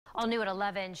All new at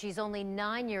 11, she's only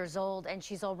 9 years old and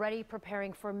she's already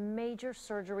preparing for major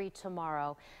surgery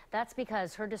tomorrow. That's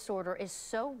because her disorder is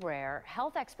so rare,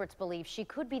 health experts believe she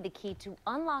could be the key to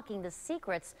unlocking the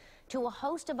secrets to a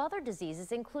host of other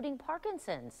diseases, including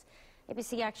Parkinson's.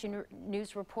 ABC Action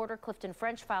News reporter Clifton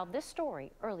French filed this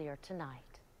story earlier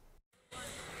tonight.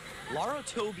 Laura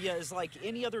Tobia is like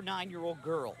any other 9-year-old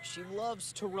girl. She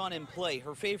loves to run and play.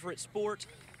 Her favorite sport,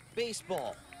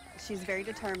 baseball. She's very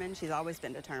determined. She's always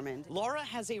been determined. Laura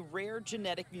has a rare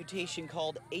genetic mutation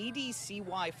called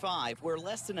ADCY5, where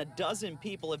less than a dozen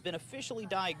people have been officially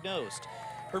diagnosed.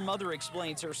 Her mother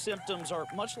explains her symptoms are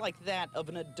much like that of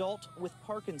an adult with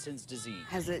Parkinson's disease.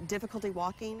 Has a difficulty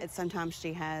walking. Sometimes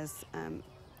she has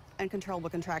uncontrollable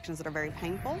contractions that are very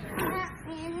painful.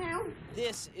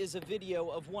 This is a video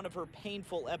of one of her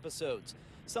painful episodes,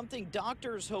 something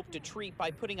doctors hope to treat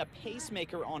by putting a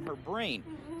pacemaker on her brain,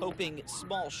 hoping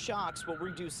small shocks will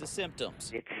reduce the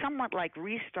symptoms. It's somewhat like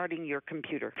restarting your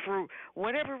computer. For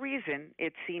whatever reason,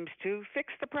 it seems to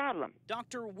fix the problem.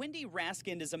 Dr. Wendy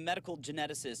Raskin is a medical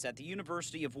geneticist at the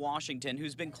University of Washington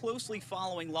who's been closely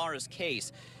following Laura's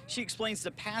case. She explains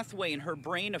the pathway in her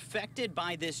brain affected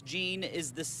by this gene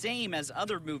is the same as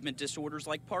other movement disorders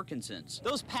like Parkinson's.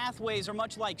 Those pathways are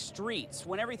much like streets.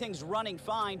 When everything's running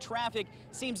fine, traffic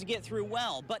seems to get through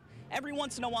well, but every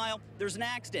once in a while there's an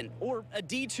accident or a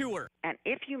detour. And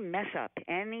if you mess up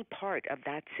any part of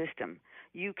that system,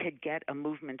 you could get a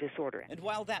movement disorder. And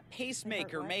while that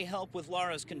pacemaker may help with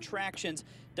Laura's contractions,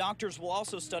 doctors will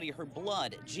also study her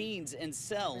blood, genes, and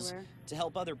cells to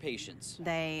help other patients.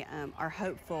 They are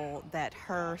hopeful that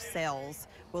her cells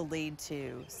will lead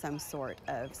to some sort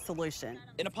of solution.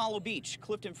 In Apollo Beach,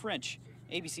 Clifton French,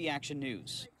 ABC Action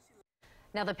News.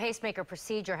 Now, the pacemaker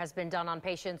procedure has been done on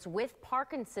patients with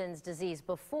Parkinson's disease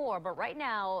before, but right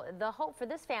now, the hope for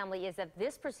this family is that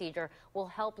this procedure will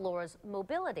help Laura's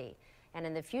mobility. And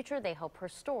in the future, they hope her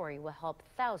story will help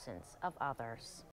thousands of others.